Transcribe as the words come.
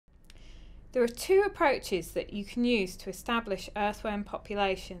There are two approaches that you can use to establish earthworm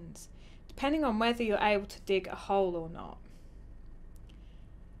populations, depending on whether you're able to dig a hole or not.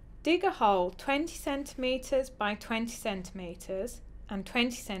 Dig a hole 20 centimetres by 20 centimetres and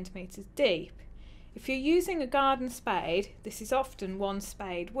 20 centimetres deep. If you're using a garden spade, this is often one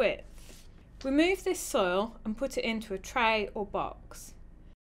spade width. Remove this soil and put it into a tray or box.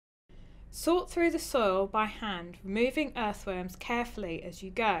 Sort through the soil by hand, removing earthworms carefully as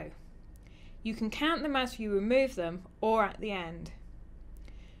you go. You can count them as you remove them or at the end.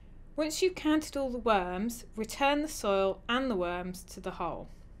 Once you've counted all the worms, return the soil and the worms to the hole.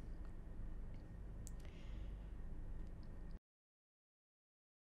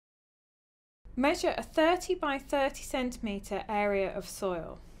 Measure a 30 by 30 centimetre area of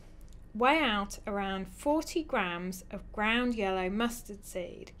soil. Weigh out around 40 grams of ground yellow mustard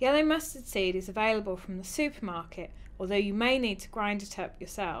seed. Yellow mustard seed is available from the supermarket, although you may need to grind it up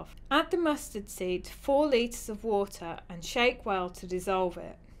yourself. Add the mustard seed to 4 litres of water and shake well to dissolve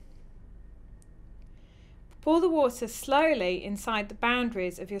it. Pour the water slowly inside the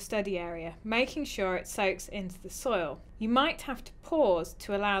boundaries of your study area, making sure it soaks into the soil. You might have to pause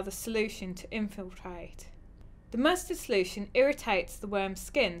to allow the solution to infiltrate. The mustard solution irritates the worm's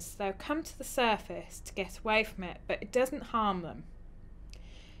skin, so they'll come to the surface to get away from it, but it doesn't harm them.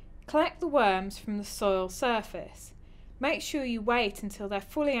 Collect the worms from the soil surface. Make sure you wait until they're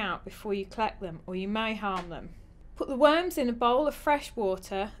fully out before you collect them, or you may harm them. Put the worms in a bowl of fresh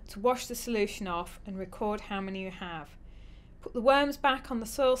water to wash the solution off and record how many you have. Put the worms back on the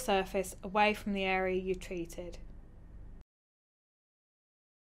soil surface away from the area you treated.